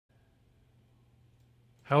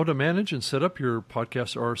How to manage and set up your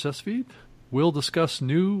podcast RSS feed. We'll discuss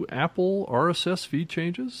new Apple RSS feed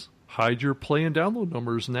changes. Hide your play and download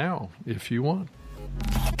numbers now if you want.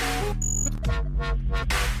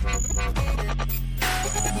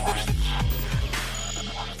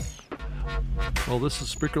 Well, this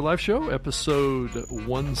is Spreaker Live Show, episode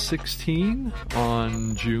 116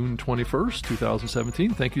 on June 21st,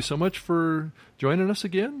 2017. Thank you so much for joining us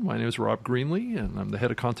again. My name is Rob Greenlee, and I'm the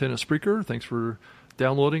head of content at Spreaker. Thanks for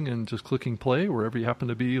downloading and just clicking play wherever you happen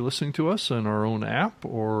to be listening to us in our own app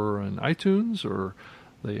or in iTunes or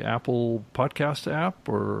the Apple Podcast app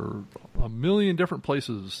or a million different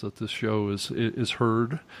places that this show is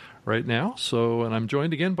heard right now. And I'm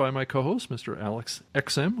joined again by my co-host, Mr. Alex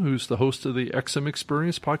XM, who's the host of the XM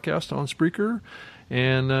Experience podcast on Spreaker,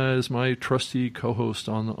 and is my trusty co-host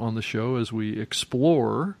on the show as we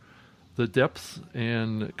explore the depth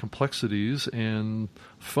and complexities and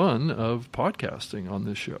fun of podcasting on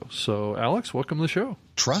this show. So, Alex, welcome to the show.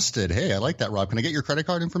 Trusted. Hey, I like that, Rob. Can I get your credit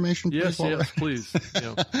card information, please? Yes, please.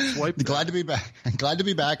 Swipe that. Glad to be back. Glad to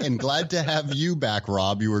be back, and glad to have you back,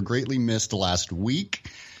 Rob. You were greatly missed last week.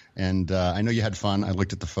 And I know you had fun. I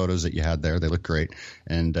looked at the photos that you had there. They look great.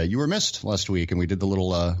 And you were missed last week, and we did the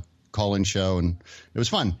little call-in show, and it was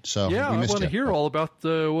fun. So yeah, we missed I want to hear all about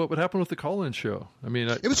what would happen with the call-in show. I mean,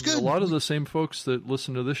 it was good. A lot of the same folks that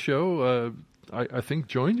listen to this show, I think,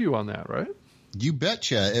 joined you on that, right? You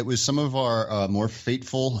betcha. It was some of our more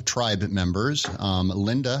faithful tribe members.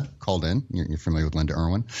 Linda called in. You're familiar with Linda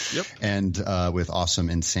Irwin. Yep. And with Awesome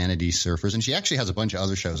Insanity Surfers. And she actually has a bunch of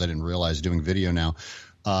other shows I didn't realize doing video now.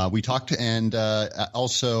 We talked, and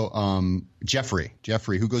also Jeffrey,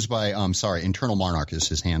 who goes by, Internal Monarch is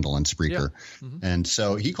his handle on Spreaker. Yeah. Mm-hmm. And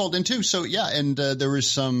so he called in too. So yeah, and there was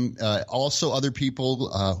some also other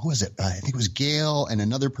people. Who was it? I think it was Gail and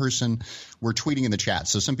another person were tweeting in the chat.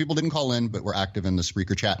 So some people didn't call in, but were active in the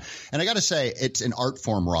Spreaker chat. And I got to say, it's an art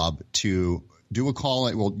form, Rob, to do a call.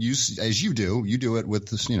 Well, as you do it with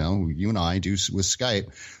this, you and I do with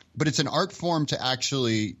Skype. But it's an art form to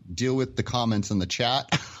actually deal with the comments in the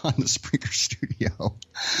chat on the Spreaker Studio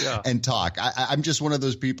and talk. I'm just one of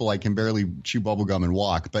those people, I can barely chew bubblegum and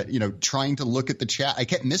walk. But, trying to look at the chat, I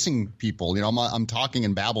kept missing people. I'm talking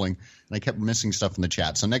and babbling, and I kept missing stuff in the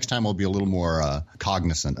chat. So next time I'll be a little more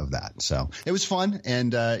cognizant of that. So it was fun,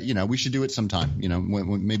 and, we should do it sometime.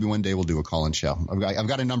 Maybe one day we'll do a call-in show. I've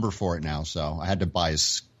got a number for it now, so I had to buy a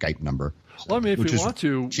Skype number. Well, I mean, if you want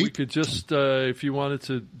to, cheap. We could just, if you wanted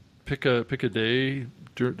to pick a day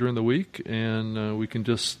during the week, and we can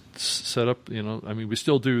just set up, we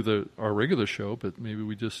still do our regular show, but maybe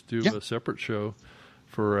we just do a separate show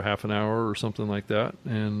for a half an hour or something like that,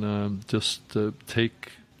 and just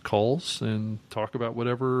take calls and talk about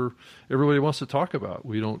whatever everybody wants to talk about.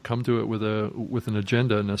 We don't come to it with an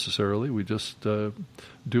agenda necessarily. We just do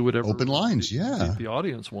whatever open lines, the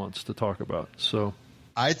audience wants to talk about. So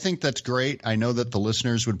I think that's great. I know that the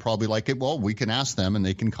listeners would probably like it. Well, we can ask them and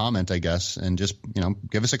they can comment, I guess, and just,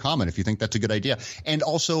 give us a comment if you think that's a good idea. And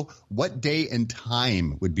also, what day and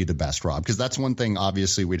time would be the best, Rob? Because that's one thing,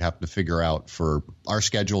 obviously, we'd have to figure out for our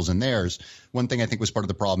schedules and theirs. One thing I think was part of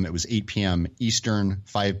the problem, it was 8 p.m. Eastern,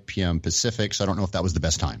 5 p.m. Pacific, so I don't know if that was the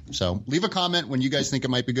best time. So leave a comment when you guys think it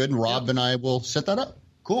might be good, and Rob and I will set that up.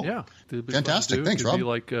 Cool. Yeah. Fantastic. Thanks, Rob. It'd be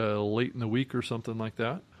like late in the week or something like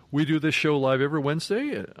that. We do this show live every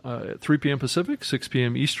Wednesday at 3 p.m. Pacific, 6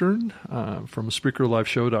 p.m. Eastern from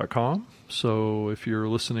SpreakerLiveShow.com. So if you're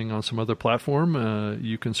listening on some other platform,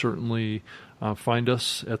 you can certainly find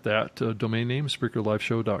us at that domain name,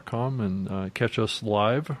 SpreakerLiveShow.com, and catch us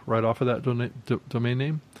live right off of that domain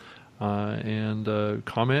name. And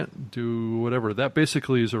comment, do whatever. That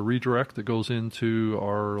basically is a redirect that goes into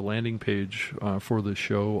our landing page for the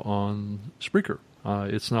show on Spreaker.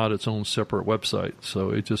 It's not its own separate website,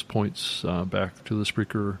 so it just points back to the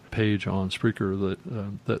Spreaker page on Spreaker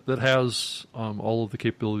that has all of the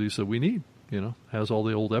capabilities that we need. Has all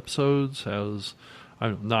the old episodes, has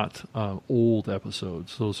not old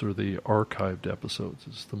episodes. Those are the archived episodes.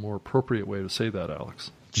 It's the more appropriate way to say that,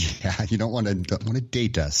 Alex. Yeah, you don't want to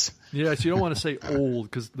date us. Yes, you don't want to say old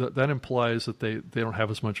because that implies that they don't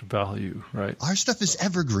have as much value, right? Our stuff is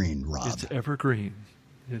evergreen, Rob. It's evergreen.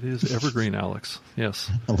 It is evergreen, Alex. Yes.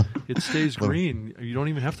 It stays green. You don't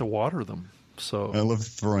even have to water them. So I love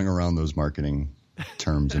throwing around those marketing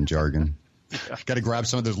terms and jargon. Got to grab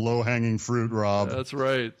some of this low-hanging fruit, Rob. That's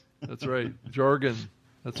right. Jargon.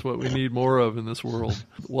 That's what we need more of in this world.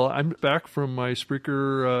 Well, I'm back from my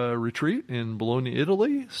Spreaker retreat in Bologna,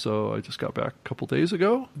 Italy. So I just got back a couple days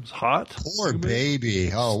ago. It was hot. Poor humid,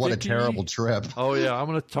 baby. Oh, what sticky. A terrible trip. Oh, yeah. I'm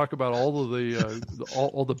going to talk about all of the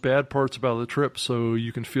all the bad parts about the trip so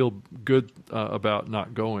you can feel good about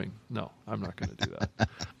not going. No, I'm not going to do that.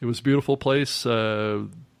 It was a beautiful place.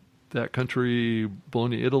 That country,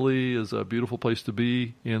 Bologna, Italy, is a beautiful place to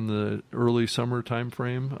be in the early summer time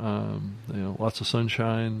frame. Lots of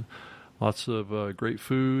sunshine, lots of great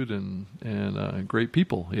food, and great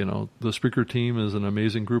people. The Spreaker team is an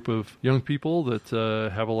amazing group of young people that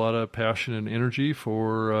have a lot of passion and energy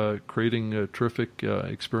for creating a terrific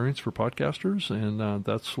experience for podcasters, and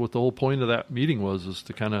that's what the whole point of that meeting was, is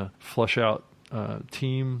to kind of flesh out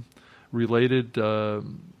team-related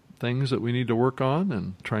things that we need to work on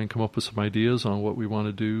and try and come up with some ideas on what we want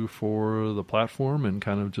to do for the platform and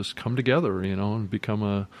kind of just come together, and become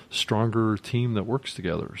a stronger team that works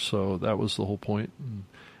together. So that was the whole point. And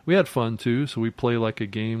we had fun too. So we play like a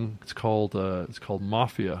game. It's called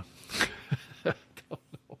Mafia.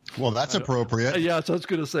 Well, that's appropriate. Yeah, so I was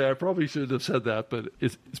going to say, I probably shouldn't have said that, but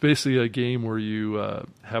it's basically a game where you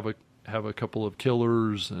have a couple of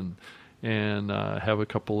killers and have a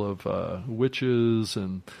couple of witches,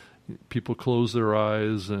 and people close their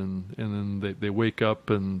eyes and then they wake up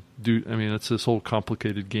and do. I mean, it's this whole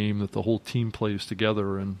complicated game that the whole team plays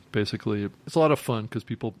together, and basically it's a lot of fun because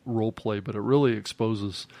people role play, but it really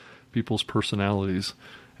exposes people's personalities.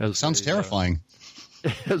 Sounds terrifying.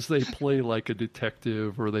 As they play like a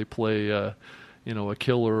detective, or they play a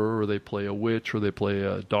killer, or they play a witch, or they play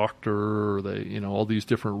a doctor, or they all these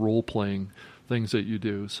different role playing things that you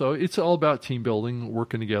do. So it's all about team building,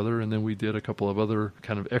 working together. And then we did a couple of other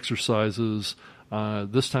kind of exercises.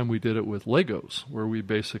 This time we did it with Legos, where we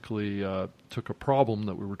basically took a problem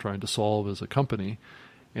that we were trying to solve as a company,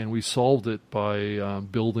 and we solved it by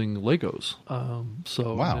building Legos.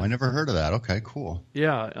 Wow, I never heard of that. Okay, cool.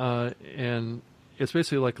 Yeah, and it's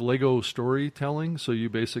basically like Lego storytelling. So you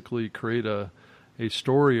basically create a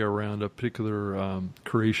story around a particular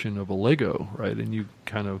creation of a Lego, right? And you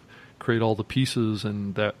kind of create all the pieces,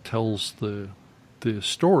 and that tells the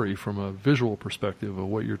story from a visual perspective of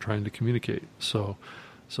what you're trying to communicate. So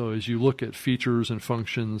as you look at features and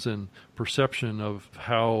functions and perception of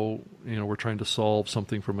how we're trying to solve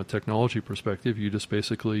something from a technology perspective, you just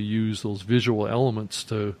basically use those visual elements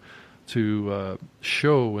to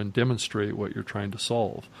show and demonstrate what you're trying to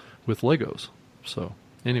solve with Legos. So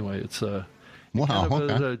anyway, it's a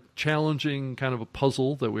challenging kind of a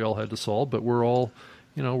puzzle that we all had to solve, but we're all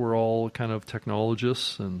kind of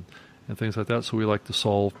technologists and things like that, so we like to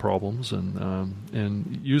solve problems,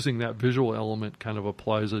 and using that visual element kind of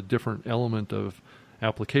applies a different element of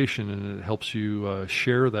application, and it helps you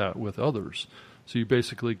share that with others. So you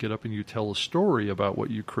basically get up and you tell a story about what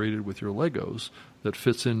you created with your Legos that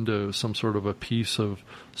fits into some sort of a piece of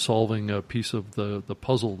solving a piece of the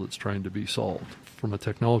puzzle that's trying to be solved from a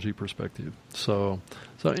technology perspective. So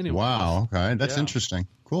anyway. Wow, okay, that's interesting.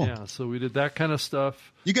 Cool. Yeah, so we did that kind of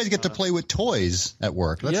stuff. You guys get to play with toys at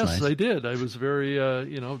work. That's nice. Yes, I did. I was very,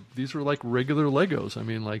 these were like regular Legos. I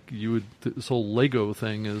mean, like this whole Lego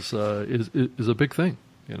thing is a big thing.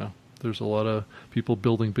 There's a lot of people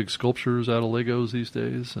building big sculptures out of Legos these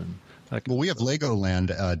days, and well, we have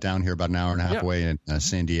Legoland down here about an hour and a half away in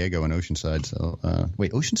San Diego and Oceanside. So,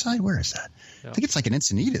 wait, Oceanside? Where is that? Yeah. I think it's like in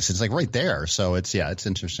Encinitas. It's like right there. So it's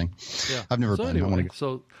interesting. Yeah. I've never been. Anyway,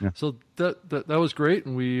 so that was great,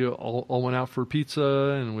 and we all went out for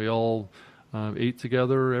pizza, and we all ate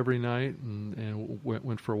together every night, and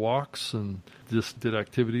went for walks and just did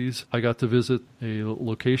activities. I got to visit a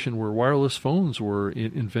location where wireless phones were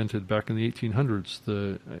invented back in the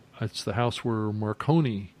 1800s. It's the house where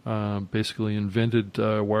Marconi basically invented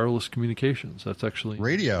wireless communications. That's actually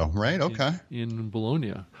radio, right? Okay. In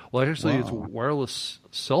Bologna. Well, actually, It's wireless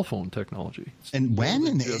cell phone technology. And when?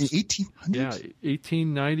 In the 1800s? Yeah,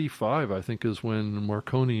 1895, I think, is when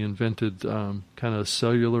Marconi invented kind of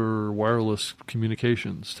cellular wireless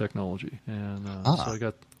communications technology. And so I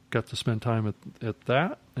got to spend time at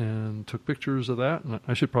that and took pictures of that. And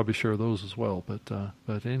I should probably share those as well.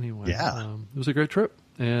 But anyway, it was a great trip.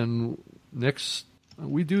 And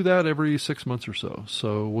we do that every 6 months or so.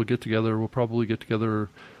 So we'll get together. We'll probably get together.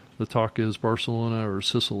 The talk is Barcelona or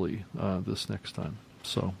Sicily this next time.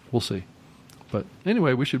 So we'll see. But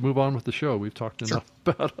anyway, we should move on with the show. We've talked enough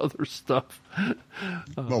about other stuff.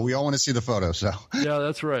 Well, we all want to see the photos. So yeah,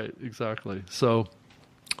 that's right. Exactly. So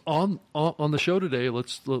on the show today,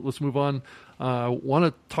 let's move on. I want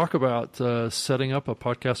to talk about setting up a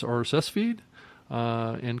podcast RSS feed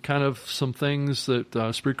and kind of some things that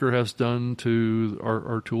Spreaker has done to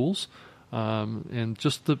our tools. and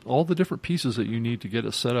just all the different pieces that you need to get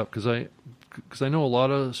it set up. Because I know a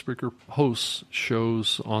lot of Spreaker hosts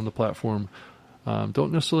shows on the platform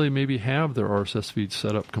don't necessarily maybe have their RSS feed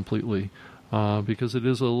set up completely, because it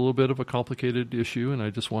is a little bit of a complicated issue, and I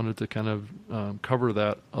just wanted to kind of cover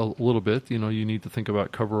that a little bit. You need to think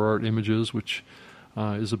about cover art images, which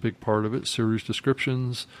is a big part of it, series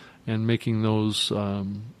descriptions, and making those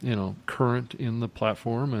current in the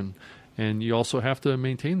platform, and you also have to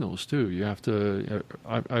maintain those too. You have to.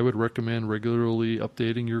 I would recommend regularly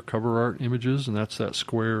updating your cover art images, and that's that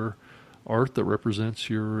square art that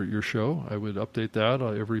represents your show. I would update that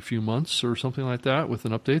every few months or something like that with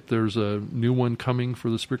an update. There's a new one coming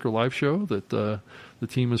for the Spreaker Live show that the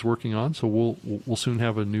team is working on, so we'll soon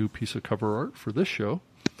have a new piece of cover art for this show.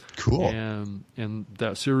 Cool. And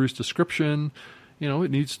that series description,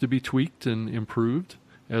 it needs to be tweaked and improved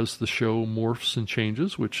as the show morphs and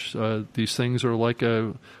changes, which these things are like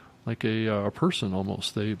a person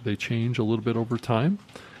almost. They change a little bit over time,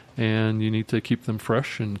 and you need to keep them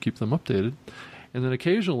fresh and keep them updated. And then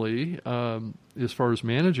occasionally, as far as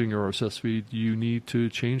managing your RSS feed, you need to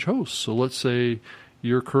change hosts. So let's say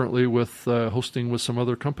you're currently hosting with some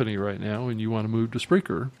other company right now, and you want to move to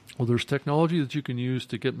Spreaker. Well, there's technology that you can use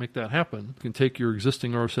to make that happen. You can take your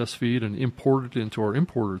existing RSS feed and import it into our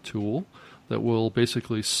importer tool that will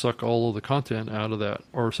basically suck all of the content out of that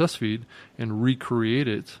RSS feed and recreate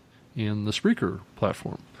it in the Spreaker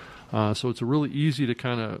platform. So it's really easy to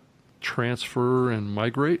kind of transfer and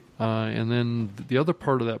migrate. And then the other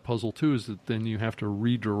part of that puzzle, too, is that then you have to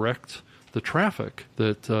redirect the traffic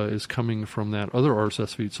that is coming from that other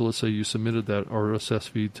RSS feed. So let's say you submitted that RSS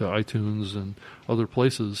feed to iTunes and other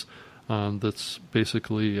places that's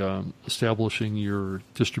basically establishing your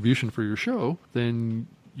distribution for your show. Then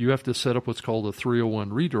you have to set up what's called a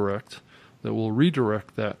 301 redirect that will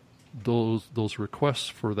redirect those requests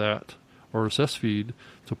for that RSS feed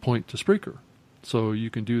to point to Spreaker. So you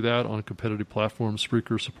can do that on competitive platforms.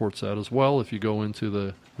 Spreaker supports that as well. If you go into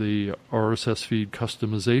the RSS feed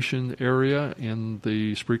customization area in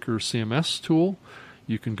the Spreaker CMS tool,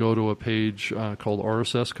 you can go to a page called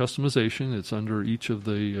RSS customization. It's under each of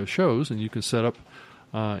the shows, and you can set up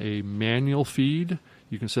a manual feed.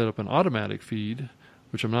 You can set up an automatic feed,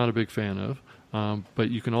 which I'm not a big fan of, but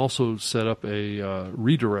you can also set up a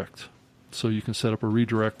redirect. So you can set up a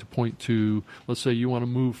redirect to point to, let's say you want to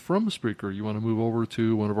move from Spreaker, you want to move over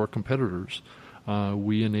to one of our competitors.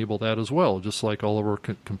 We enable that as well, just like all of our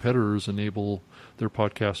competitors enable their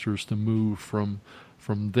podcasters to move from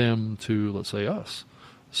them to, let's say, us.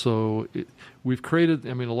 So we've created,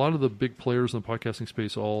 a lot of the big players in the podcasting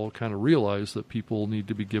space all kind of realize that people need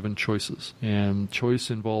to be given choices. And choice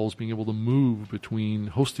involves being able to move between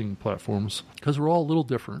hosting platforms, because we're all a little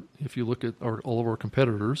different. If you look at all of our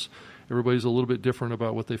competitors, everybody's a little bit different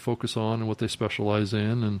about what they focus on and what they specialize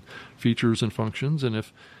in and features and functions. And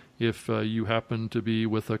if you happen to be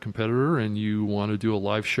with a competitor and you want to do a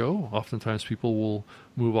live show, oftentimes people will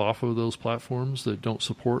move off of those platforms that don't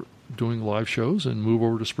support doing live shows and move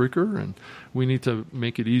over to Spreaker. And we need to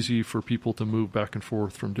make it easy for people to move back and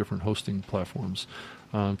forth from different hosting platforms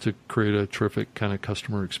to create a terrific kind of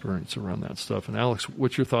customer experience around that stuff. And Alex,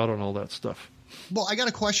 what's your thought on all that stuff? Well, I got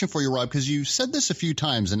a question for you, Rob, because you said this a few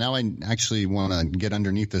times, and now I actually want to get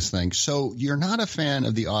underneath this thing. So you're not a fan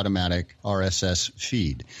of the automatic RSS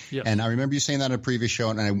feed. Yes. And I remember you saying that on a previous show,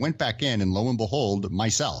 and I went back in, and lo and behold,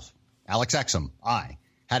 myself, Alex Exum, I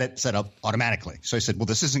had it set up automatically. So I said, well,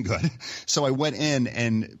 this isn't good. So I went in,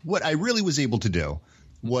 and what I really was able to do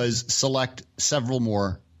was select several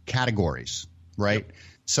more categories, right? Yep.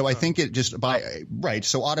 So I think it just right.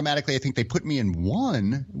 So automatically, I think they put me in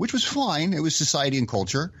one, which was fine. It was society and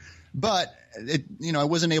culture, but I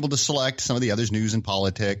wasn't able to select some of the others, news and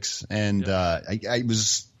politics, and I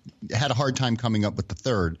had a hard time coming up with the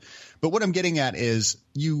third. But what I'm getting at is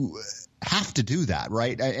you have to do that,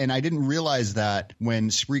 right? And I didn't realize that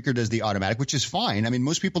when Spreaker does the automatic, which is fine. I mean,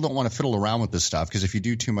 most people don't want to fiddle around with this stuff because if you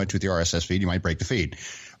do too much with your RSS feed, you might break the feed.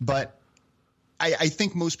 But I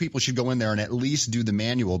think most people should go in there and at least do the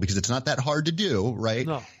manual because it's not that hard to do, right?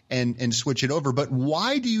 No. And switch it over. But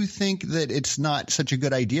why do you think that it's not such a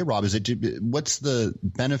good idea, Rob? What's the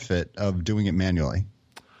benefit of doing it manually?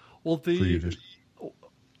 Well,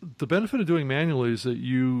 the benefit of doing manually is that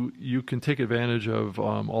you can take advantage of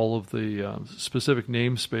all of the specific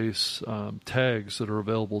namespace tags that are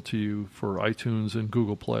available to you for iTunes and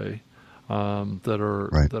Google Play. That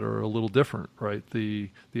are a little different, right? The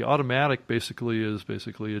automatic basically is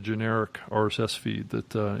a generic RSS feed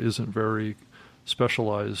that isn't very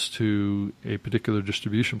specialized to a particular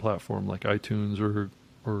distribution platform like iTunes or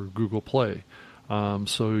Google Play.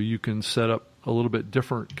 So you can set up a little bit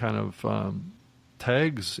different kind of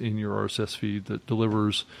tags in your RSS feed that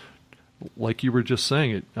delivers, like you were just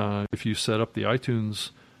saying it. If you set up the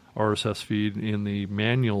iTunes RSS feed in the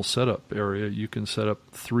manual setup area, you can set up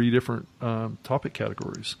 3 different topic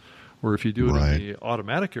categories. Or if you do it in the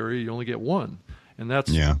automatic area, you only get 1. And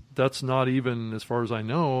that's not even, as far as I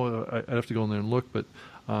know, I'd have to go in there and look, but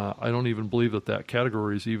I don't even believe that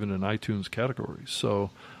category is even an iTunes category.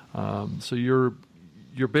 So so you're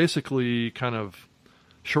basically kind of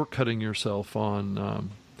shortcutting yourself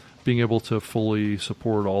on being able to fully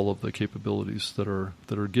support all of the capabilities that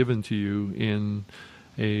are given to you in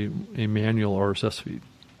a manual RSS feed.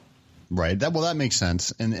 Right. That makes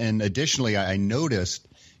sense. And additionally, I noticed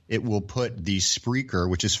it will put the Spreaker,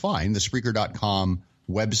 which is fine, the Spreaker.com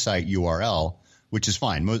website URL, which is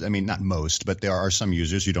fine. Not most, but there are some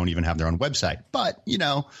users who don't even have their own website. But,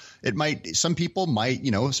 some people might,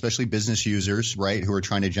 especially business users, right, who are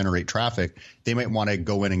trying to generate traffic, they might want to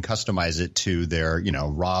go in and customize it to their,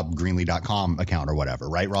 robgreenlee.com account or whatever.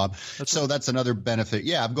 Right, Rob? That's another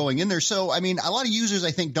benefit, of going in there. So, a lot of users,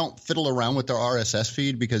 I think, don't fiddle around with their RSS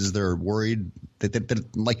feed because they're worried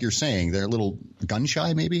that like you're saying, they're a little gun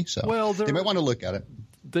shy maybe. So they might want to look at it.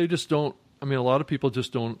 They just don't. A lot of people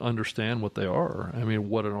just don't understand what they are.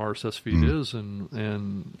 What an RSS feed is,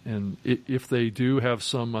 and if they do have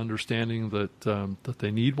some understanding that they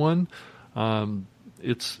need one,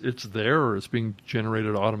 it's there. It's being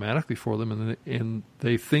generated automatically for them, and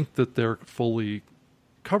they think that they're fully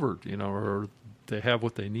covered, or they have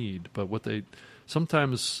what they need. But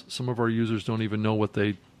sometimes some of our users don't even know what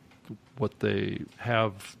they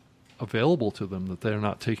have available to them that they're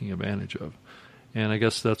not taking advantage of. And I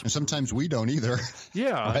guess and sometimes we don't either.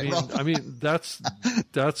 Yeah, right, that's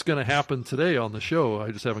going to happen today on the show.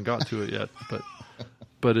 I just haven't gotten to it yet,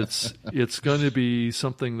 but it's going to be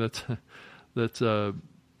something that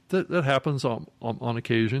happens on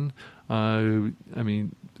occasion.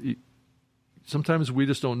 Sometimes we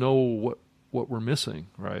just don't know what we're missing,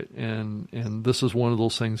 right? And this is one of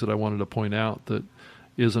those things that I wanted to point out that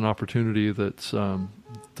is an opportunity that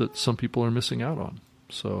some people are missing out on.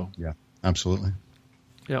 So yeah. Absolutely.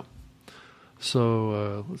 Yep.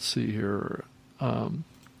 So let's see here. And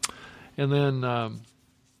then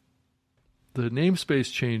the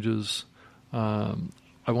namespace changes, I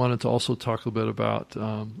wanted to also talk a little bit about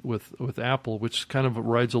with Apple, which kind of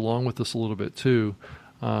rides along with this a little bit too,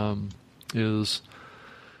 is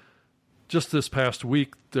just this past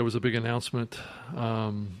week there was a big announcement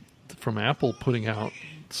from Apple putting out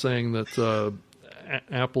saying that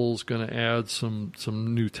Apple's going to add some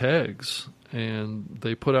new tags, and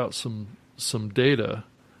they put out some data.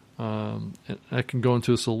 And I can go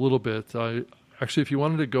into this a little bit. Actually, if you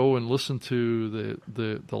wanted to go and listen to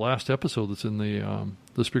the last episode that's in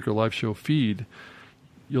the Spreaker Live Show feed,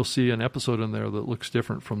 you'll see an episode in there that looks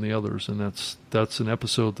different from the others, and that's an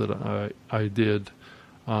episode that I did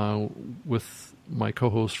with my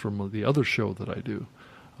co-host from the other show that I do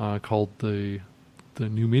called the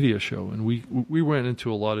New Media Show, and we went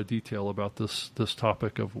into a lot of detail about this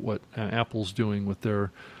topic of what Apple's doing with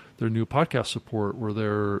their new podcast support, where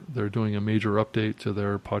they're doing a major update to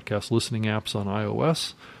their podcast listening apps on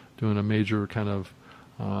iOS, doing a major kind of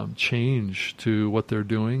change to what they're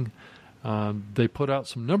doing. They put out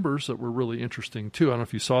some numbers that were really interesting too. I don't know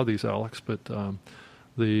if you saw these, Alex, but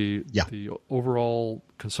the overall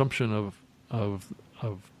consumption of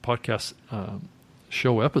podcast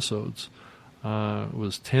show episodes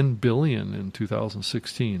was 10 billion in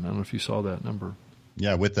 2016. I don't know if you saw that number.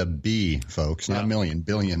 Yeah, with a B, folks, not million,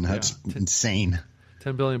 billion. That's insane.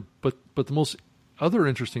 10 billion. But the most other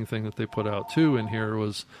interesting thing that they put out too in here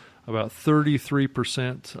was about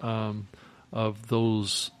 33% of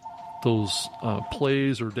those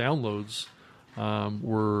plays or downloads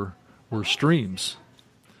were streams,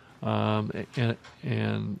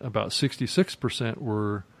 and about 66%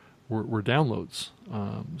 were downloads.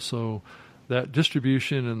 So that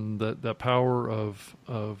distribution and that power of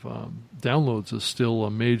downloads is still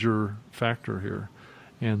a major factor here,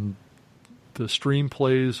 and the stream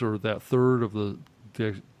plays, or that third of the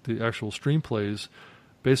actual stream plays,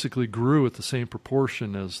 basically grew at the same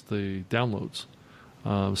proportion as the downloads.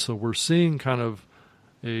 So we're seeing kind of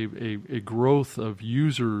a growth of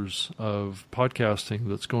users of podcasting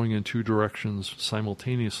that's going in two directions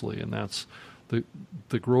simultaneously, and that's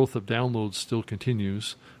the growth of downloads still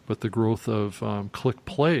continues, but the growth of click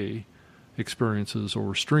play experiences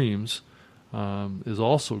or streams is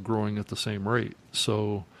also growing at the same rate.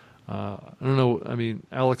 So I don't know.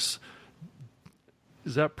 Alex,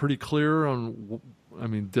 is that pretty clear on?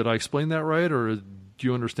 Did I explain that right, or do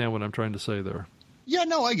you understand what I'm trying to say there? Yeah,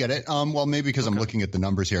 no, I get it. Well, maybe because I'm looking at the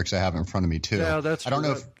numbers here because I have it in front of me too. Yeah, that's. I don't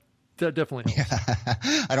know if that definitely helps.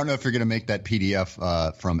 Yeah. I don't know if you're going to make that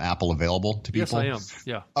PDF from Apple available to people. Yes, I am.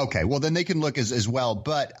 Yeah. Okay. Well, then they can look as well.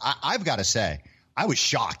 But I've got to say, I was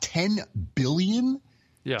shocked. 10 billion?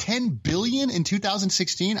 Yeah. 10 billion in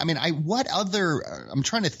 2016? I mean, I'm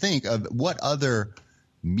trying to think of what other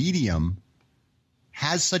medium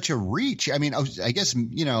has such a reach. I mean, I guess,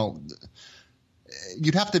 you'd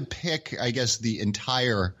have to pick, I guess, the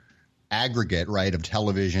entire aggregate, right, of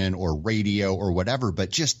television or radio or whatever, but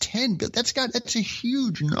just 10, that's a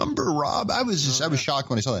huge number, Rob. I was shocked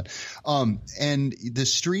when I saw that. And the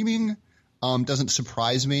streaming doesn't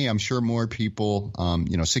surprise me. I'm sure more people,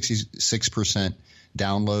 66%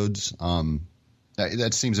 downloads.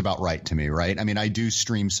 That seems about right to me, right? I mean, I do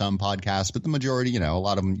stream some podcasts, but the majority, a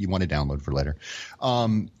lot of them you want to download for later. What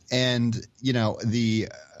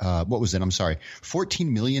was it? I'm sorry.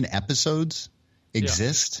 14 million episodes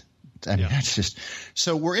exist. I mean, that's just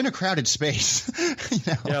so we're in a crowded space.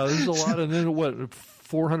 Yeah, there's a lot. And then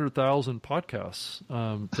 400,000 podcasts.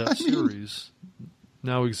 That series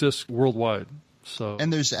now exists worldwide. So,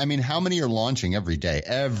 and how many are launching every day?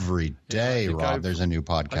 Every day, Rob, there's a new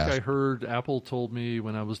podcast. I heard Apple told me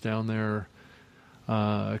when I was down there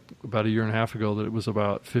about a year and a half ago that it was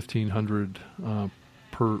about 1,500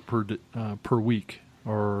 per week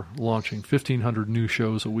are launching. 1,500 new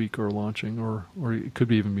shows a week are launching, or it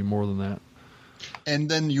could even be more than that. And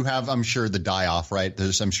then you have, I'm sure, the die-off, right?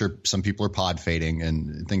 I'm sure some people are pod fading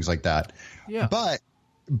and things like that. Yeah.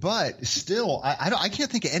 But still, I can't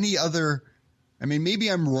think of any other. I mean, maybe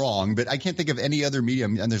I'm wrong, but I can't think of any other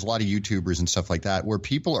medium, and there's a lot of YouTubers and stuff like that, where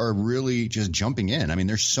people are really just jumping in. I mean,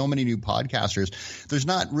 there's so many new podcasters. There's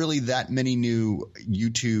not really that many new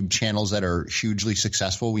YouTube channels that are hugely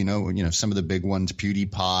successful. We know, some of the big ones,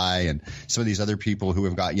 PewDiePie and some of these other people who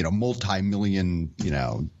have got, multi-million,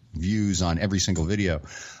 views on every single video.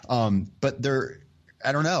 But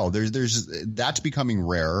I don't know. That's becoming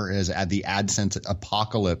rarer as the AdSense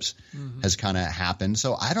apocalypse has kind of happened.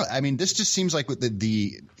 So this just seems like with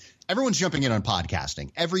everyone's jumping in on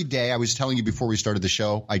podcasting every day. I was telling you before we started the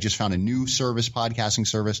show, I just found a new podcasting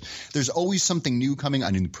service. There's always something new coming, a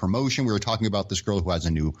new promotion. We were talking about this girl who has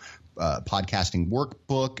a new podcasting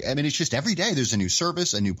workbook. I mean, it's just every day there's a new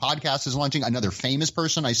service, a new podcast is launching. Another famous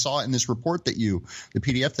person. I saw it in this report the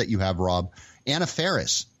PDF that you have, Rob, Anna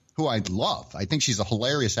Faris, who I love. I think she's a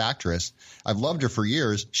hilarious actress. I've loved her for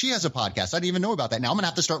years. She has a podcast. I didn't even know about that. Now I'm going to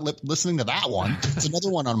have to start listening to that one. It's another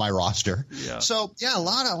one on my roster. Yeah. So, yeah, a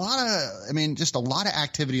lot of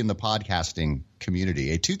activity in the podcasting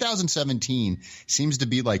community. 2017 seems to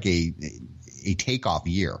be like a takeoff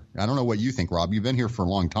year. I don't know what you think, Rob. You've been here for a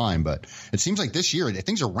long time, but it seems like this year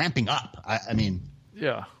things are ramping up.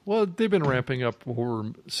 Yeah, well, they've been ramping up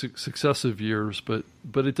over successive years, but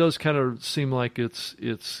it does kind of seem like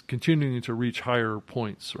it's continuing to reach higher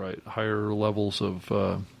points, right? Higher levels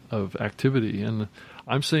of activity, and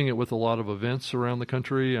I'm seeing it with a lot of events around the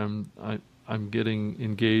country. I'm getting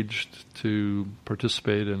engaged to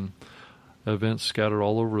participate in events scattered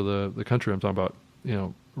all over the country. I'm talking about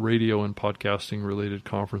radio and podcasting related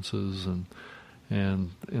conferences and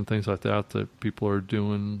things like that people are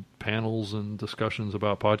doing panels and discussions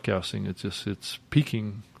about podcasting. It's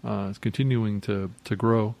peaking. It's continuing to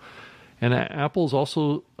grow. And Apple's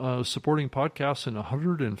also supporting podcasts in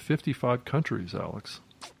 155 countries, Alex.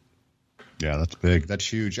 Yeah, that's big.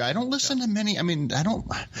 That's huge. I don't listen to many. I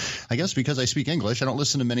guess because I speak English, I don't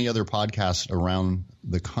listen to many other podcasts around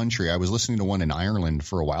the country. I was listening to one in Ireland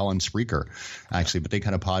for a while on Spreaker, actually, but they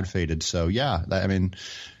kind of pod faded. So, yeah,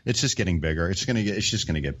 it's just getting bigger. It's just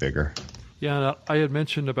going to get bigger. Yeah, and I had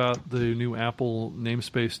mentioned about the new Apple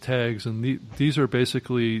namespace tags, and these are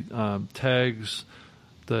basically tags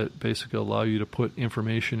that basically allow you to put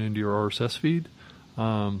information into your RSS feed.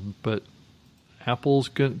 But Apple's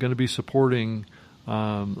going to be supporting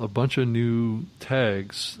a bunch of new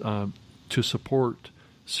tags to support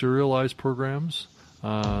serialized programs,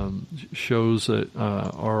 shows that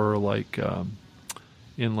are like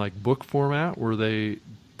in like book format, where they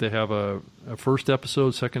have a first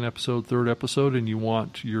episode, second episode, third episode, and you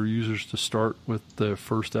want your users to start with the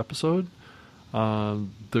first episode.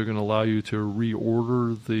 They're going to allow you to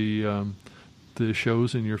reorder the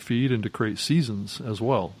shows in your feed and to create seasons as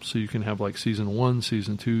well. So you can have like season 1,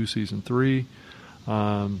 season 2, season 3.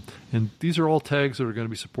 And these are all tags that are going to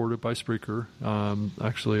be supported by Spreaker.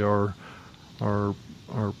 Actually, our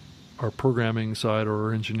programming side or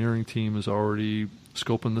our engineering team is already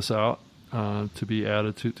scoping this out to be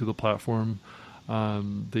added to the platform.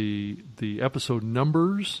 The episode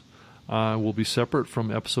numbers will be separate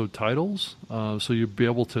from episode titles. So you'll be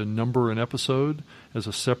able to number an episode as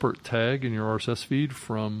a separate tag in your RSS feed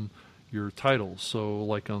from your titles. So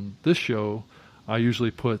like on this show, I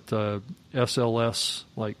usually put SLS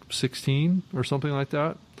like 16 or something like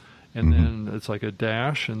that. And then it's like a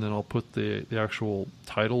dash, and then I'll put the actual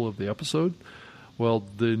title of the episode. Well,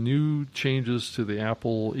 the new changes to the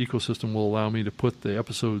Apple ecosystem will allow me to put the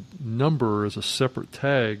episode number as a separate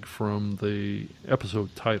tag from the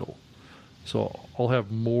episode title. So I'll have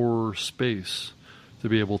more space to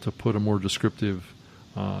be able to put a more descriptive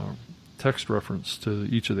text reference to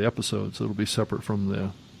each of the episodes. It'll be separate from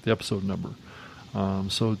the episode number.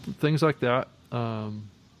 So things like that.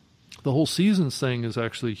 The whole seasons thing is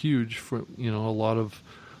actually huge for, a lot of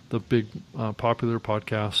the big popular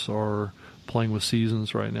podcasts are playing with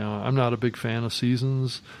seasons right now. I'm not a big fan of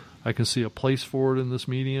seasons. I can see a place for it in this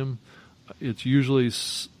medium. It's usually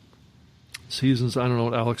seasons. I don't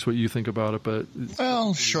know, Alex, what you think about it, but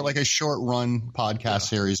sure, like a short run podcast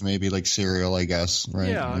series, maybe like Serial, I guess, right?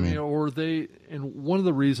 Yeah, I mean, and one of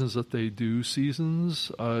the reasons that they do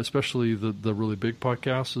seasons, especially the really big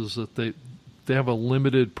podcasts, is that they have a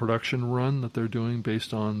limited production run that they're doing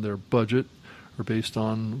based on their budget or based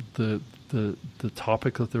on the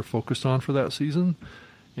topic that they're focused on for that season,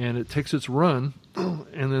 and it takes its run,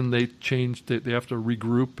 and then they have to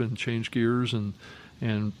regroup and change gears and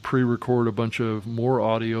pre-record a bunch of more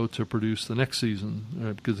audio to produce the next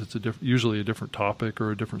season because it's usually a different topic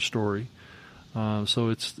or a different story. So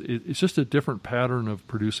it's just a different pattern of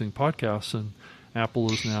producing podcasts, and Apple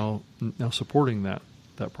is now supporting that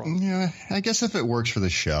problem. Yeah, I guess if it works for the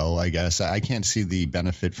show, I guess I can't see the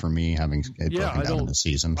benefit for me having it broken down into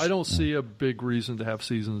seasons. I don't see a big reason to have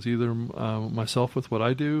seasons either. Myself with what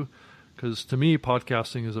I do. Because to me,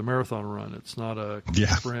 podcasting is a marathon run. It's not a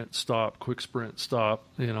quick sprint, stop.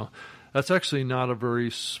 That's actually not a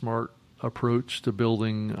very smart approach to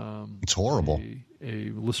building. It's horrible.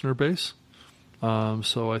 A listener base.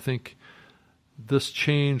 So I think this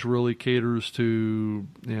change really caters to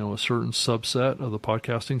a certain subset of the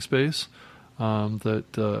podcasting space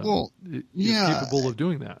that is capable of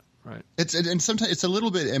doing that. Right. And sometimes it's a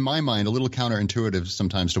little bit, in my mind, a little counterintuitive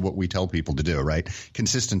sometimes to what we tell people to do, right?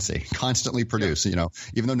 Consistency, constantly produce, even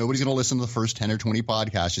though nobody's going to listen to the first 10 or 20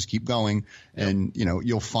 podcasts, just keep going and,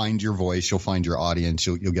 you'll find your voice, you'll find your audience,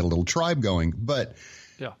 you'll get a little tribe going. But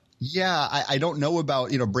I don't know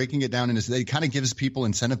about, breaking it down into, it kind of gives people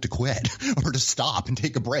incentive to quit or to stop and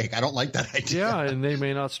take a break. I don't like that idea. Yeah. And they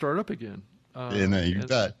may not start up again. You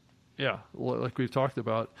bet. Yeah, like we've talked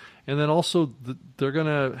about. And then also they're going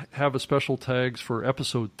to have a special tags for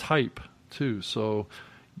episode type too. So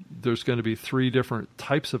there's going to be 3 different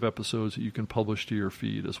types of episodes that you can publish to your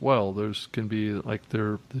feed as well. There's can be like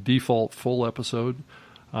the default full episode,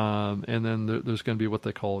 and then there's going to be what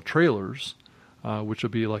they call trailers, which will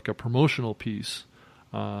be like a promotional piece.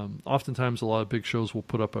 Oftentimes a lot of big shows will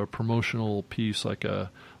put up a promotional piece like a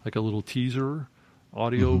little teaser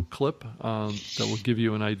audio clip that will give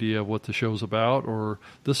you an idea of what the show's about, or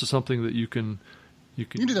this is something that you can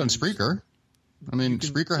do that on Spreaker. I mean,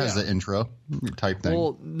 Spreaker has the intro type thing.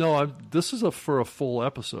 Well, no, this is for a full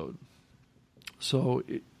episode, so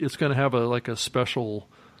it's going to have a special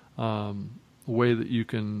way that you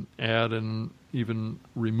can add and even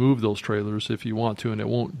remove those trailers if you want to, and it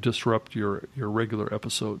won't disrupt your regular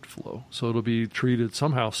episode flow. So it'll be treated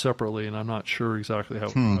somehow separately, and I'm not sure exactly how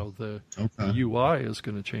the UI is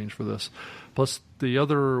going to change for this. Plus, the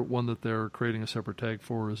other one that they're creating a separate tag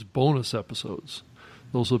for is bonus episodes.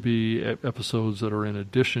 Those will be episodes that are in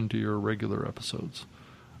addition to your regular episodes.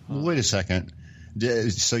 Wait a second.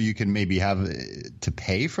 So you can maybe have to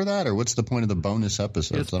pay for that, or what's the point of the bonus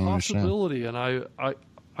episodes? It's a possibility, and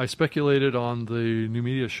I speculated on the New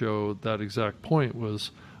Media Show that exact point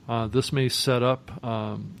was this may set up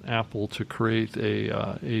Apple to create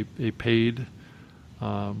a paid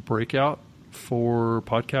breakout for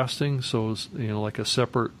podcasting. So it's, like a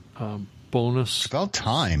separate bonus. It's about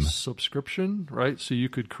time. Subscription, right? So you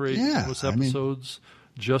could create bonus episodes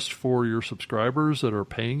just for your subscribers that are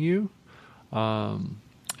paying you. And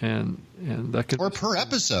that could, or per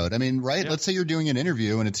episode. I mean, right? Yeah. Let's say you're doing an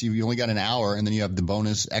interview and it's you only got an hour, and then you have the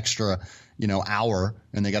bonus extra, hour,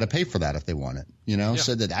 and they got to pay for that if they want it. Yeah.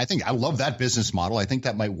 So that I love that business model. I think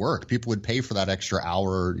that might work. People would pay for that extra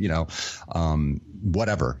hour,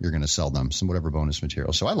 whatever you're going to sell them, some whatever bonus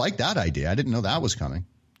material. So I like that idea. I didn't know that was coming.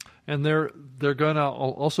 And they're going to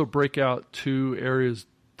also break out 2 areas.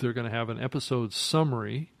 They're going to have an episode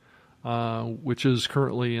summary, which is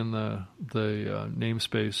currently in the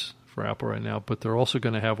namespace for Apple right now, but they're also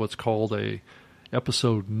going to have what's called a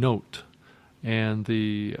episode note, and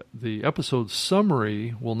the episode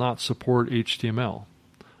summary will not support HTML,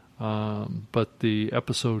 but the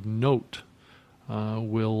episode note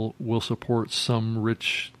will support some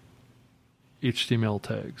rich HTML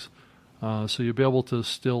tags. So you'll be able to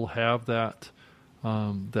still have that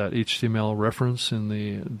HTML reference in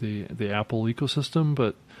the Apple ecosystem,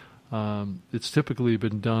 but it's typically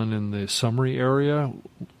been done in the summary area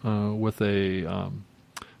with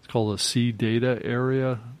it's called a C data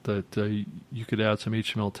area that you could add some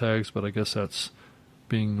HTML tags, but I guess that's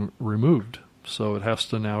being removed. So it has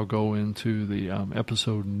to now go into the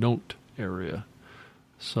episode note area.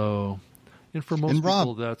 So, and for most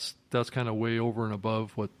people, that's kind of way over and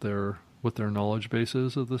above what their knowledge base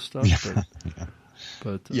is of this stuff. Yeah.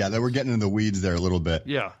 But that we're getting into the weeds there a little bit.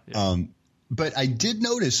 Yeah. But I did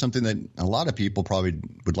notice something that a lot of people probably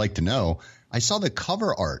would like to know. I saw the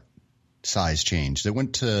cover art size change. It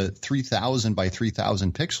went to 3,000 by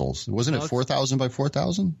 3,000 pixels. Wasn't it 4,000 by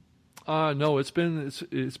 4,000? No, it's been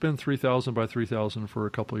 3,000 by 3,000 for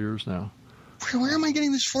a couple of years now. Where am I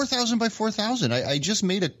getting this 4,000 by 4,000? I just I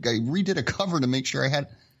redid a cover to make sure I had.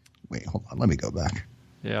 Wait, hold on. Let me go back.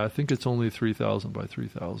 Yeah, I think it's only 3,000 by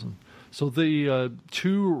 3,000. So the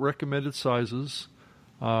two recommended sizes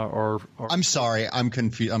are. I'm sorry, I'm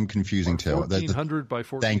confusing too. 1,400 by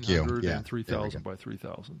 1,400 Yeah, and 3,000 by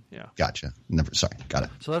 3,000. Yeah. Gotcha. Sorry, got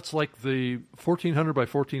it. So that's like the 1,400 by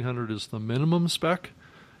 1,400 is the minimum spec,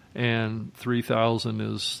 and 3,000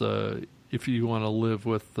 is if you want to live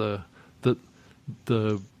with the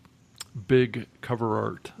big cover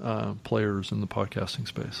art players in the podcasting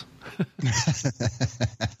space.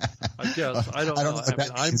 I guess. I don't know.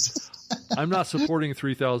 I'm not supporting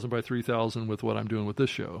 3,000 by 3,000 with what I'm doing with this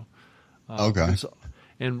show. Okay.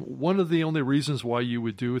 And one of the only reasons why you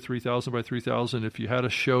would do a 3,000 by 3,000, if you had a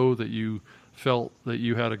show that you felt that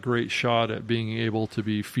you had a great shot at being able to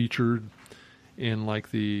be featured in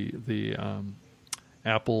like the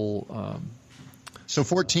Apple. So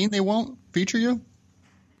 14, they won't feature you?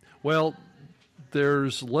 Well,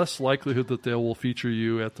 there's less likelihood that they will feature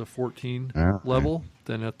you at the 14 level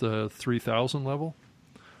than at the 3,000 level.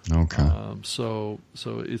 Okay. So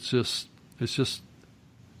it's just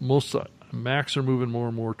most Macs are moving more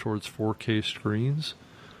and more towards 4K screens,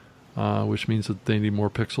 which means that they need more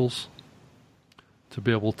pixels to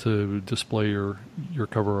be able to display your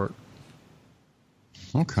cover art.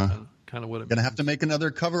 Okay. Kind of what it Gonna have to make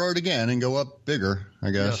another cover art again and go up bigger,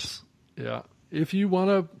 I guess. Yes. Yeah. If you want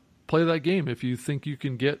to play that game, if you think you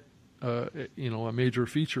can get a major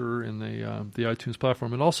feature in the iTunes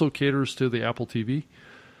platform, it also caters to the Apple TV,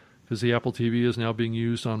 because the Apple TV is now being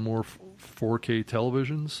used on more 4K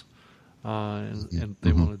televisions, and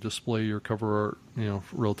they want to display your cover art,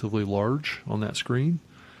 relatively large on that screen,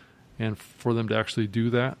 and for them to actually do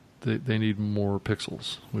that, they need more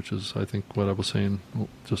pixels, which is, I think, what I was saying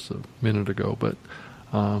just a minute ago. But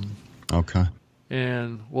okay.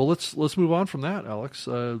 And well, let's move on from that, Alex.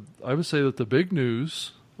 I would say that the big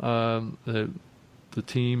news, the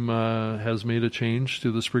team has made a change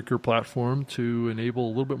to the Spreaker platform to enable a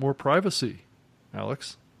little bit more privacy.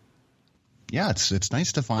 Alex. Yeah, it's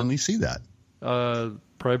nice to finally see that.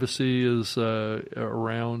 Privacy is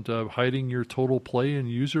around hiding your total play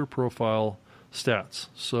and user profile stats.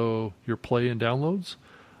 So your play and downloads.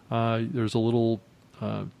 There's a little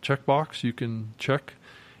checkbox you can check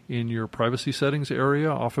in your privacy settings area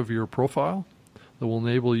off of your profile that will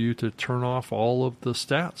enable you to turn off all of the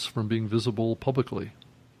stats from being visible publicly.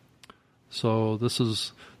 So this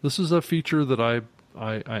is a feature that I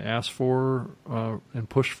asked for and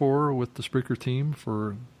pushed for with the Spreaker team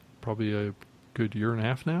for probably a good year and a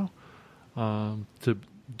half now, to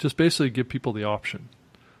just basically give people the option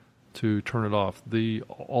to turn it off.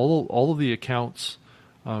 All of the accounts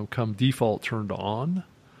come default turned on.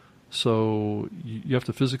 So you have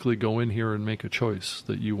to physically go in here and make a choice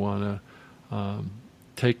that you want to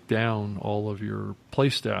take down all of your play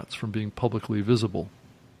stats from being publicly visible.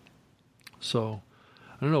 So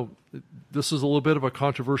I don't know. This is a little bit of a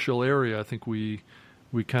controversial area. I think we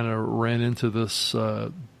kind of ran into this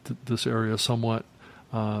this area somewhat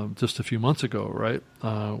just a few months ago, right?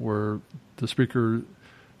 Where the Spreaker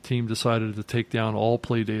team decided to take down all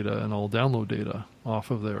play data and all download data off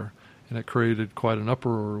of there. And it created quite an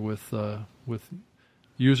uproar with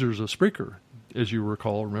users of Spreaker, as you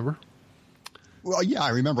recall. Remember? Well, yeah, I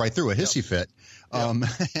remember. I threw a hissy fit.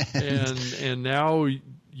 And now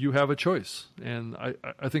you have a choice, and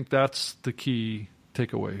I think that's the key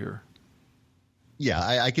takeaway here. Yeah,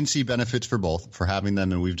 I can see benefits for both, for having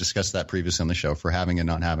them, and we've discussed that previously on the show, for having and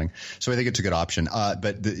not having. So I think it's a good option.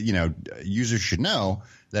 But users should know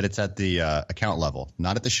that it's at the account level,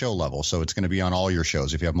 not at the show level. So it's going to be on all your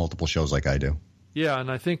shows if you have multiple shows like I do. Yeah,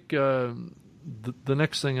 and I think the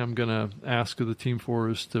next thing I'm going to ask of the team for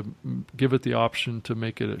is to give it the option to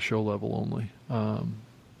make it at show level only.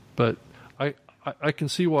 But I can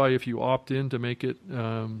see why if you opt in to make it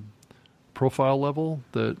profile level,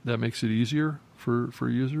 that makes it easier for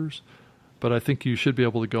users. But I think you should be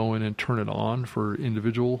able to go in and turn it on for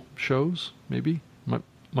individual shows, maybe.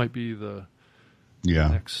 Might be the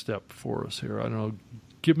next step for us here. I don't know.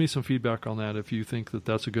 Give me some feedback on that if you think that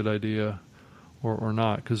that's a good idea or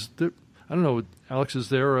not. Because, I don't know, Alex, is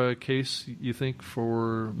there a case you think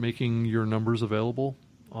for making your numbers available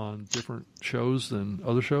on different shows than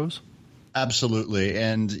other shows? Absolutely.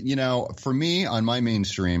 And, for me on my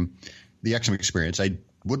mainstream, the XM experience, I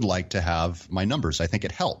would like to have my numbers. I think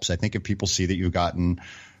it helps. I think if people see that you've gotten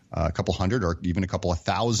a couple hundred or even a couple of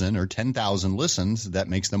thousand or 10,000 listens, that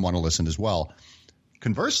makes them want to listen as well.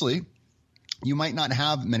 Conversely, you might not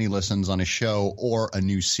have many listens on a show or a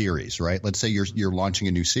new series, right? Let's say you're launching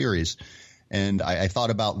a new series. And I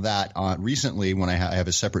thought about that recently when I have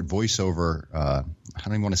a separate voiceover. I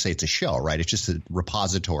don't even want to say it's a show, right? It's just a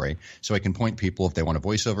repository. So I can point people if they want a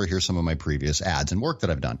voiceover. Here's some of my previous ads and work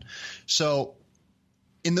that I've done. So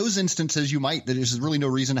in those instances, there's really no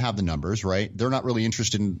reason to have the numbers, right? They're not really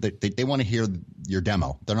interested in, they want to hear your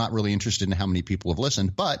demo. They're not really interested in how many people have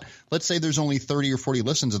listened. But let's say there's only 30 or 40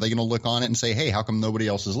 listens. Are they going to look on it and say, hey, how come nobody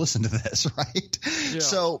else has listened to this, right? Yeah.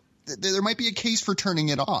 So there might be a case for turning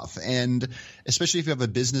it off. And especially if you have a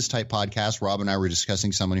business type podcast, Rob and I were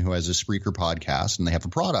discussing someone who has a Spreaker podcast and they have a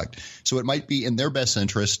product. So it might be in their best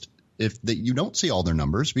interest if that you don't see all their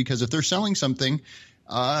numbers, because if they're selling something,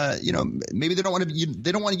 maybe they don't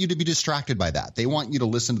want you to be distracted by that. They want you to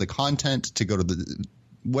listen to the content, to go to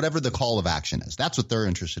whatever the call of action is. That's what they're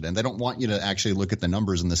interested in. They don't want you to actually look at the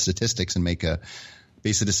numbers and the statistics and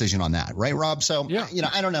base a decision on that. Right, Rob? So,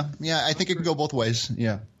 I don't know. Yeah, I think it can go both ways.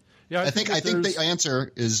 Yeah. Yeah, I think the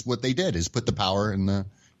answer is what they did is put the power in the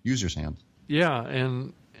user's hands. Yeah,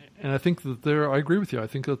 and I think that I agree with you. I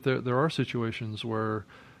think that there are situations where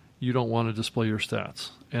you don't want to display your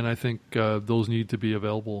stats, and I think those need to be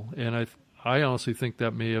available. And I honestly think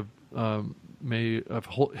that may have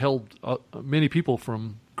held many people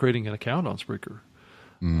from creating an account on Spreaker.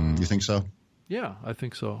 You think so? Yeah, I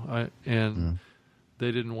think so.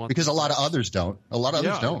 They didn't want because a lot of others don't. A lot of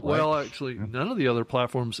others don't. Right? Well, actually, none of the other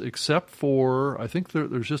platforms except for I think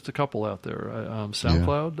there's just a couple out there.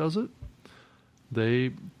 SoundCloud does it.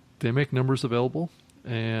 They make numbers available,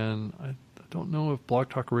 and I don't know if Blog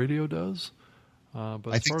Talk Radio does. But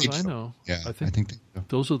as far as I know, I think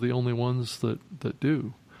those are the only ones that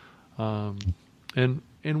do. And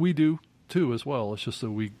we do too as well. It's just that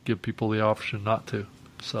we give people the option not to.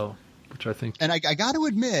 So. Which I think, and I got to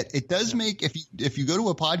admit, it does make if you go to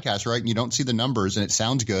a podcast, right, and you don't see the numbers and it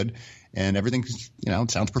sounds good and everything,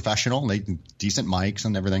 it sounds professional, and decent mics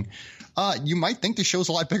and everything, you might think the show's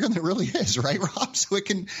a lot bigger than it really is, right, Rob? So it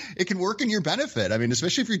can work in your benefit. I mean,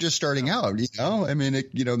 especially if you're just starting out, I mean,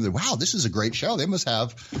 wow, this is a great show. They must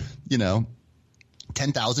have,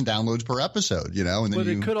 10,000 downloads per episode, and then but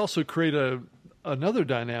it could also create another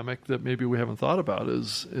dynamic that maybe we haven't thought about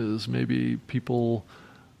is maybe people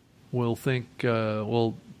will think,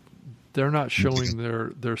 they're not showing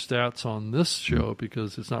their stats on this show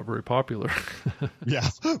because it's not very popular. Yeah,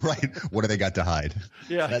 right. What do they got to hide?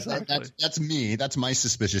 Yeah, exactly. That's me. That's my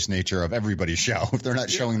suspicious nature of everybody's show. If they're not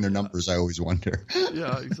showing their numbers, I always wonder.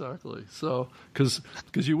 Yeah, exactly. So, because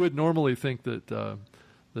you would normally think that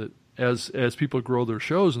as people grow their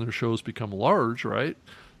shows and their shows become large, right,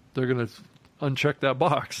 they're going to uncheck that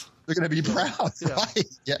box. They're going to be proud, right?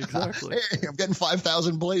 Yeah, exactly. Hey, I'm getting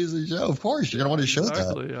 5,000 plays a show. Of course, you're going to want to show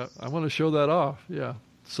that. Yeah, I want to show that off. Yeah.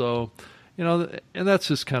 So, and that's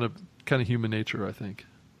just kind of human nature, I think.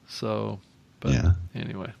 So, but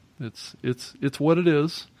anyway, it's what it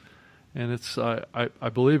is, and it's I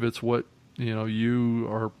believe it's what you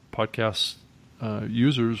our podcast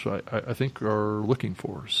users I think are looking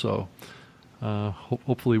for. So,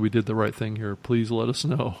 hopefully we did the right thing here. Please let us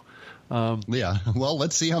know. Well,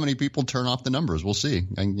 let's see how many people turn off the numbers. We'll see.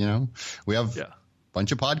 And, we have a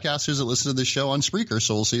bunch of podcasters that listen to this show on Spreaker,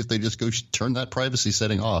 so we'll see if they just go turn that privacy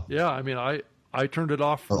setting off. Yeah, I mean, I turned it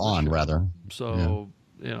off. Or on, rather. So,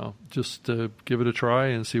 just to give it a try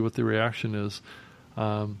and see what the reaction is.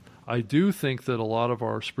 I do think that a lot of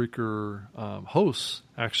our Spreaker hosts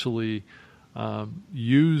actually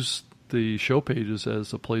use the show pages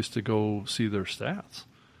as a place to go see their stats.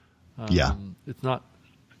 It's not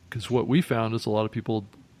Because what we found is a lot of people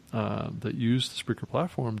that use the Spreaker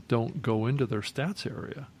platform don't go into their stats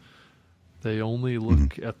area. They only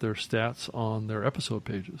look at their stats on their episode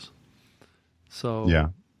pages. So yeah.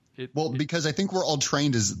 Because I think we're all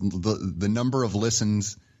trained as the number of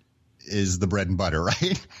listens is the bread and butter,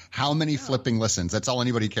 right? How many flipping listens? That's all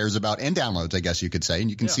anybody cares about, and downloads, I guess you could say. And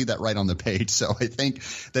you can see that right on the page. So I think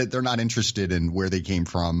that they're not interested in where they came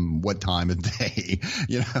from, what time of day,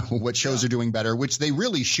 what shows are doing better, which they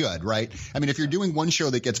really should, right? I mean, if you're doing one show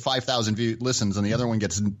that gets 5,000 listens and the other one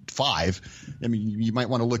gets 5, I mean, you might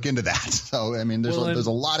want to look into that. So, I mean, there's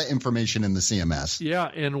a lot of information in the CMS. Yeah.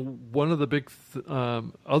 And one of the big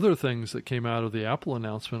other things that came out of the Apple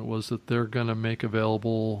announcement was that they're going to make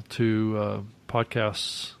available to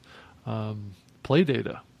podcasts play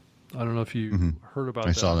data. I don't know if you heard about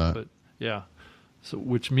that. I saw that. But yeah. So,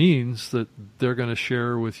 which means that they're going to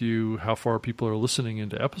share with you how far people are listening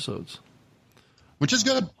into episodes. Which is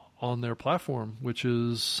good. On their platform, which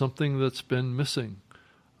is something that's been missing.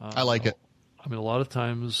 I like it. I mean, a lot of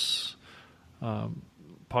times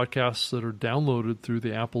podcasts that are downloaded through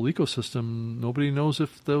the Apple ecosystem, nobody knows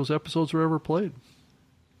if those episodes were ever played.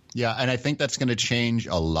 Yeah, and I think that's going to change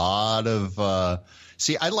a lot of I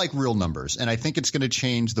like real numbers, and I think it's going to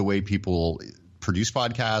change the way people produce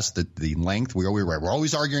podcasts, the length. We're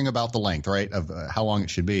always arguing about the length, right, of how long it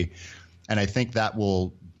should be. And I think that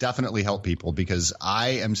will definitely help people, because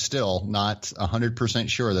I am still not 100%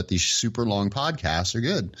 sure that these super long podcasts are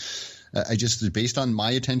good. I just, based on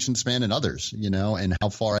my attention span and others, and how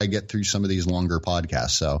far I get through some of these longer podcasts.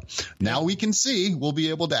 So now we can see, we'll be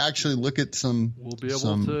able to actually look at we'll be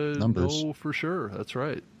able to numbers. Know for sure. That's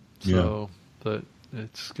right. So, but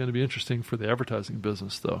it's going to be interesting for the advertising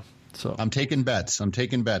business, though. So I'm taking bets. Okay,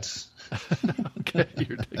 you're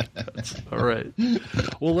taking bets. All right.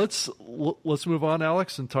 Well, let's move on,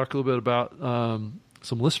 Alex, and talk a little bit about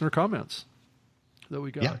some listener comments that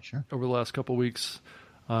we got over the last couple of weeks.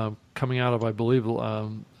 Coming out of, I believe,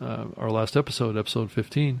 our last episode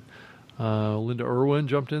 15, Linda Irwin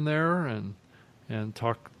jumped in there and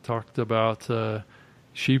talked about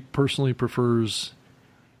she personally prefers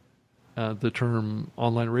the term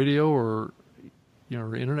online radio or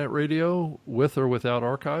internet radio with or without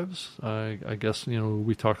archives. I guess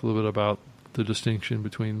we talked a little bit about the distinction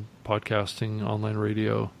between podcasting, online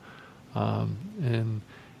radio, and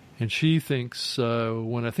she thinks,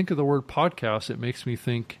 when I think of the word podcast, it makes me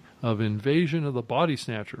think of Invasion of the Body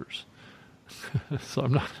Snatchers. So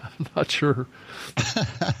I'm not sure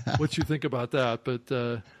what you think about that, but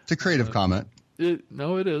it's a creative comment. It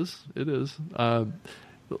is.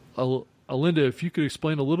 Linda, if you could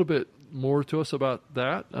explain a little bit more to us about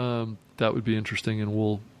that, that would be interesting, and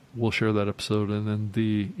we'll share that episode. And then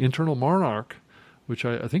the Internal Monarch, which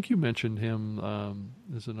I think you mentioned him,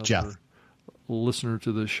 is another Jeff. Listener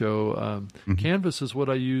to the show. Canvas is what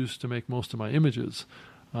I use to make most of my images.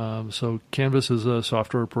 So Canvas is a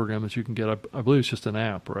software program that you can get. I believe it's just an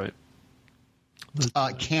app, right?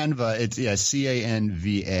 Canva, it's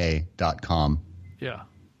canva.com. Yeah.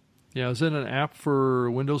 Is it an app for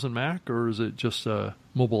Windows and Mac, or is it just a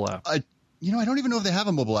mobile app? I don't even know if they have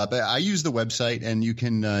a mobile app. I use the website, and you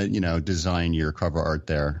can design your cover art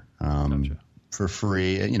there. Gotcha. For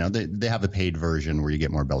free. They have a paid version where you get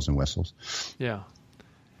more bells and whistles. Yeah.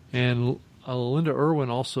 And Linda Irwin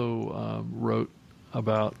also wrote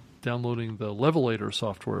about downloading the Levelator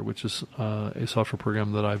software, which is a software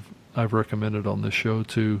program that I've recommended on this show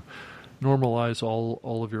to normalize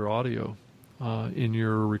all of your audio in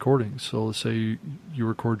your recordings. So let's say you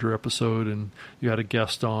record your episode and you had a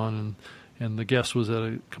guest on, and the guest was at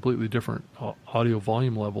a completely different audio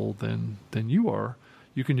volume level than you are.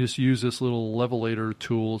 You can just use this little Levelator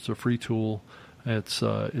tool. It's a free tool. It's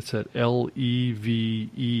at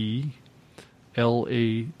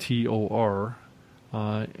Levelator.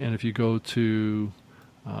 And if you go to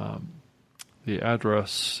the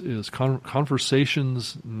address is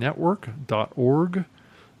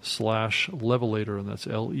conversationsnetwork.org/Levelator, and that's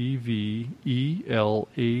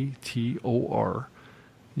Levelator.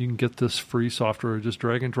 You can get this free software. Just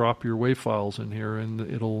drag and drop your WAV files in here, and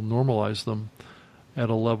it'll normalize them at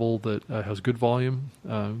a level that has good volume,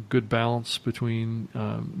 good balance between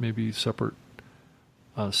maybe separate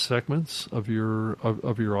segments of your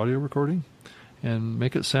audio recording, and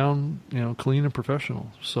make it sound clean and professional.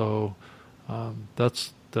 So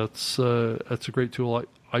that's a great tool.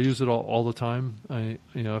 I use it all the time.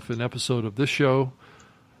 If an episode of this show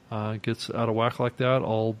gets out of whack like that,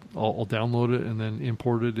 I'll download it and then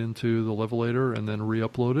import it into the Levelator and then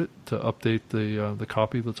re-upload it to update the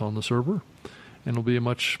copy that's on the server. And it'll be a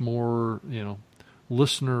much more,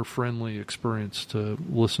 listener-friendly experience to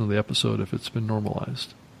listen to the episode if it's been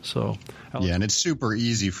normalized. So, yeah, and it's super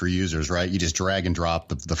easy for users, right? You just drag and drop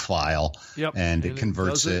the file, and it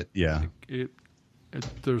converts it. Yeah.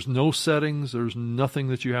 There's no settings. There's nothing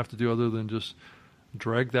that you have to do other than just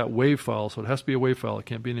drag that WAV file. So it has to be a WAV file. It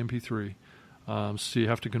can't be an MP3. So you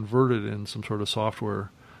have to convert it in some sort of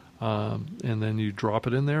software. And then you drop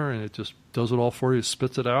it in there, and it just does it all for you. It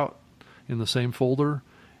spits it out in the same folder,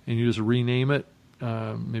 and you just rename it.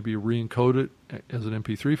 Maybe you re-encode it as an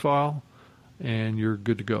MP3 file, and you're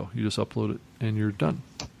good to go. You just upload it, and you're done.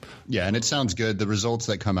 Yeah, and it sounds good. The results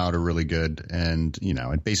that come out are really good, and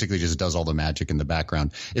it basically just does all the magic in the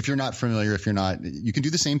background. If you're not familiar, you can do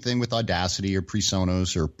the same thing with Audacity or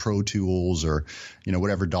PreSonus or Pro Tools or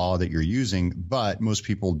whatever DAW that you're using. But most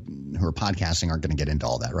people who are podcasting aren't going to get into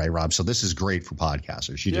all that, right, Rob? So this is great for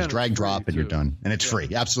podcasters. You just drag, drop, and you're done, and it's free.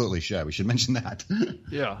 Absolutely, we should mention that.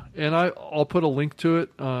 Yeah, and I'll put a link to it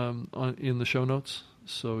in the show notes.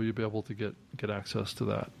 So you'll be able to get access to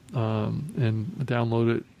that and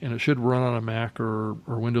download it, and it should run on a Mac or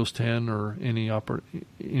Windows 10 or any of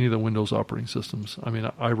the Windows operating systems. I mean,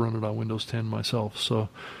 I run it on Windows 10 myself, so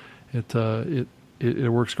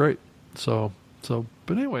it works great. So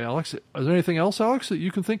but anyway, Alex, is there anything else, Alex, that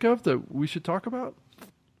you can think of that we should talk about?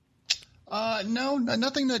 No,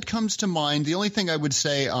 nothing that comes to mind. The only thing I would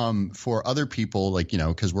say for other people,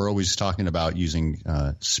 because we're always talking about using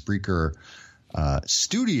Spreaker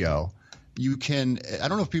Studio, you can, I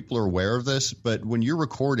don't know if people are aware of this, but when you're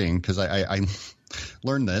recording, because I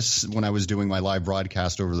learned this when I was doing my live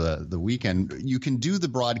broadcast over the weekend, you can do the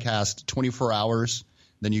broadcast 24 hours,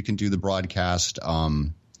 then you can do the broadcast,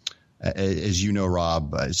 as you know,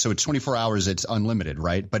 Rob, so it's 24 hours, it's unlimited,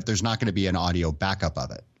 right? But there's not going to be an audio backup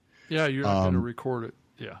of it. Yeah, you're not going to record it.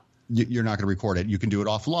 Yeah. You're not going to record it. You can do it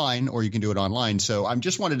offline or you can do it online. So I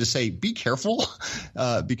just wanted to say, be careful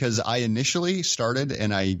because I initially started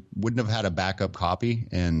and I wouldn't have had a backup copy.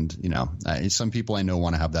 And, some people I know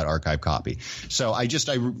want to have that archive copy. So just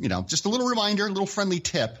a little reminder, a little friendly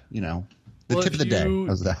tip, the tip of the day.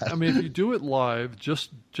 How's that? I mean, if you do it live,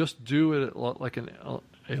 just do it like a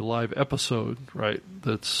live episode, right?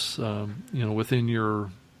 That's, within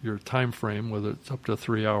your time frame, whether it's up to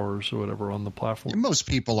 3 hours or whatever on the platform. Most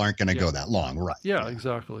people aren't going to go that long, right? Yeah,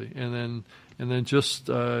 exactly. And then just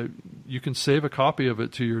you can save a copy of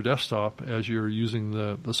it to your desktop as you're using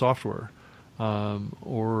the software,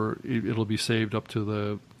 or it'll be saved up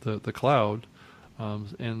to the cloud,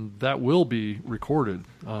 and that will be recorded.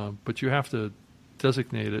 But you have to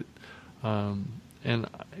designate it, and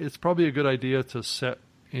it's probably a good idea to set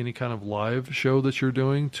any kind of live show that you're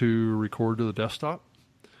doing to record to the desktop.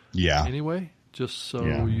 Yeah. Anyway, just so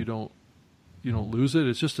you don't lose it.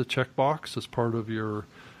 It's just a checkbox as part of your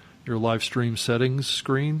live stream settings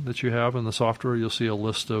screen that you have in the software. You'll see a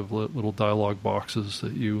list of little dialog boxes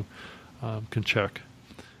that you can check,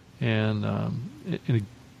 and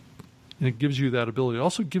it gives you that ability. It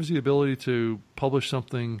also gives you the ability to publish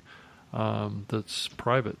something that's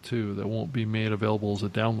private too, that won't be made available as a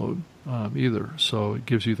download either. So it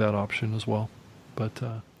gives you that option as well. But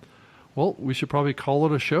well, we should probably call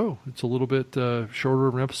it a show. It's a little bit shorter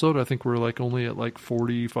of an episode. I think we're only at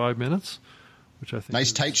 45 minutes, which I think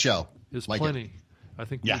nice tight show is plenty. I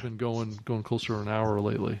think we've been going closer to an hour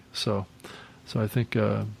lately. So I think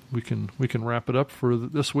we can wrap it up for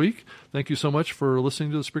this week. Thank you so much for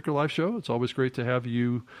listening to the Spreaker Live Show. It's always great to have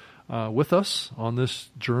you with us on this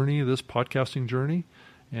journey, this podcasting journey.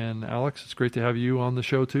 And Alex, it's great to have you on the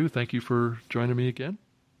show too. Thank you for joining me again.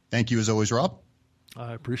 Thank you as always, Rob.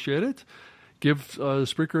 I appreciate it. Give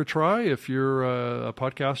Spreaker a try. If you're a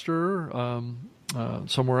podcaster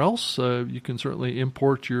somewhere else, you can certainly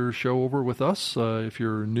import your show over with us. If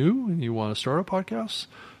you're new and you want to start a podcast,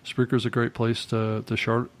 Spreaker is a great place to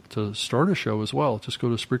start a show as well. Just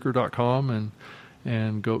go to Spreaker.com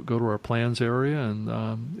and go to our plans area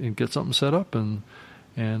and get something set up and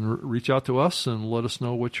reach out to us and let us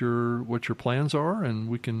know what your plans are, and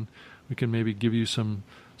we can maybe give you some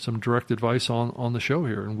direct advice on the show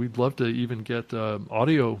here. And we'd love to even get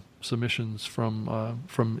audio submissions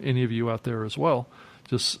from any of you out there as well.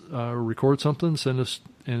 Just record something, send us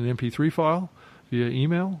an MP3 file via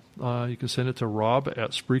email. You can send it to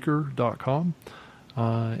rob@Spreaker.com,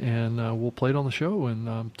 and we'll play it on the show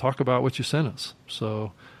and talk about what you sent us.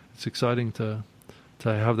 So it's exciting to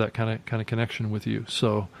have that kind of connection with you.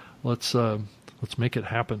 So let's make it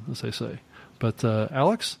happen, as they say. But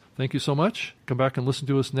Alex, thank you so much. Come back and listen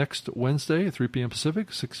to us next Wednesday at 3 p.m.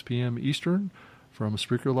 Pacific, 6 p.m. Eastern from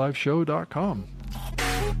SpreakerLiveShow.com.